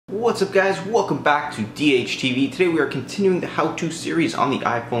What's up guys, welcome back to DHTV. Today we are continuing the how-to series on the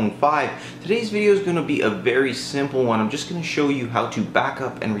iPhone 5. Today's video is going to be a very simple one. I'm just going to show you how to back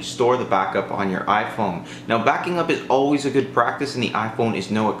up and restore the backup on your iPhone. Now backing up is always a good practice and the iPhone is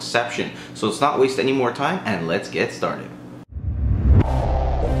no exception. So let's not waste any more time and let's get started.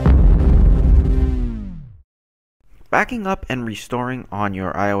 Backing up and restoring on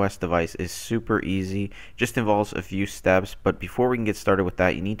your iOS device is super easy, just involves a few steps, but before we can get started with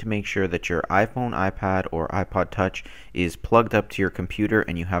that, you need to make sure that your iPhone, iPad, or iPod Touch is plugged up to your computer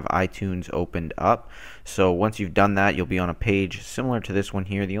and you have iTunes opened up. So once you've done that, you'll be on a page similar to this one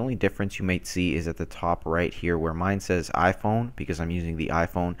here. The only difference you might see is at the top right here where mine says iPhone, because I'm using the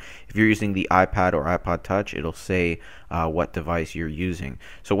iPhone. If you're using the iPad or iPod Touch, it'll say what device you're using.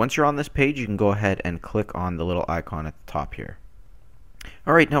 So once you're on this page, you can go ahead and click on the little icon at the top here.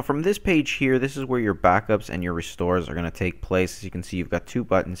 Alright, now from this page here, this is where your backups and your restores are going to take place. As you can see, you've got two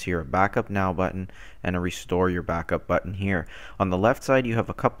buttons here, a backup now button and a restore your backup button here. On the left side, you have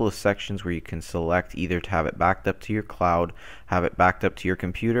a couple of sections where you can select either to have it backed up to your cloud, have it backed up to your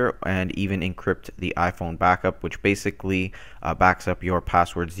computer, and even encrypt the iPhone backup, which basically backs up your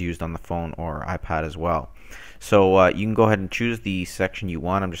passwords used on the phone or iPad as well. So you can go ahead and choose the section you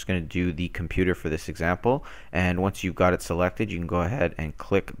want. I'm just going to do the computer for this example, and once you've got it selected, you can go ahead and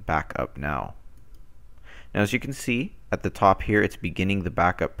click backup now. Now as you can see at the top here, it's beginning the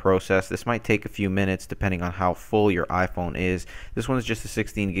backup process. This might take a few minutes depending on how full your iPhone is. This one is just a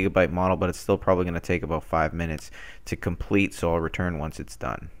 16 gigabyte model, but it's still probably going to take about 5 minutes to complete, so I'll return once it's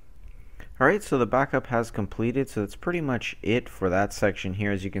done. Alright, so the backup has completed, so that's pretty much it for that section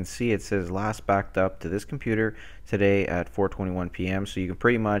here. As you can see, it says last backed up to this computer today at 4:21 p.m. So you can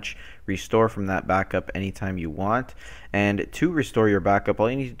pretty much restore from that backup anytime you want. And to restore your backup,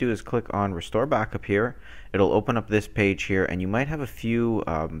 all you need to do is click on Restore Backup here. It'll open up this page here, and you might have a few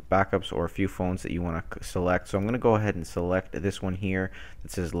backups or a few phones that you want to select. So I'm going to go ahead and select this one here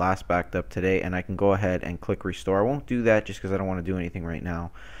that says last backed up today, and I can go ahead and click Restore. I won't do that just because I don't want to do anything right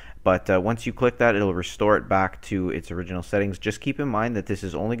now. But once you click that, it'll restore it back to its original settings. Just keep in mind that this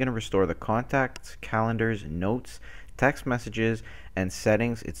is only going to restore the contacts, calendars, notes, text messages, and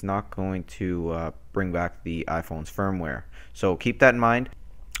settings. It's not going to bring back the iPhone's firmware. So keep that in mind.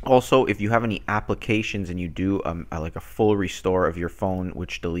 Also, if you have any applications and you do like a full restore of your phone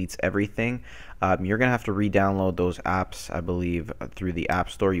which deletes everything, you're going to have to re-download those apps, I believe, through the App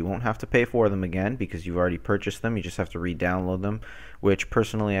Store. You won't have to pay for them again because you've already purchased them. You just have to re-download them, which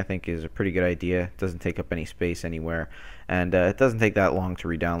personally I think is a pretty good idea. It doesn't take up any space anywhere, and it doesn't take that long to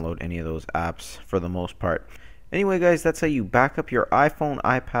re-download any of those apps for the most part. Anyway guys, that's how you back up your iPhone,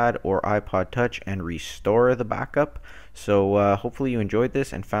 iPad, or iPod Touch and restore the backup. So hopefully you enjoyed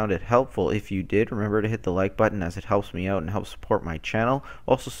this and found it helpful. If you did, remember to hit the like button as it helps me out and helps support my channel.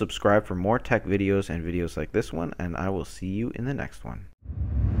 Also subscribe for more tech videos and videos like this one, and I will see you in the next one.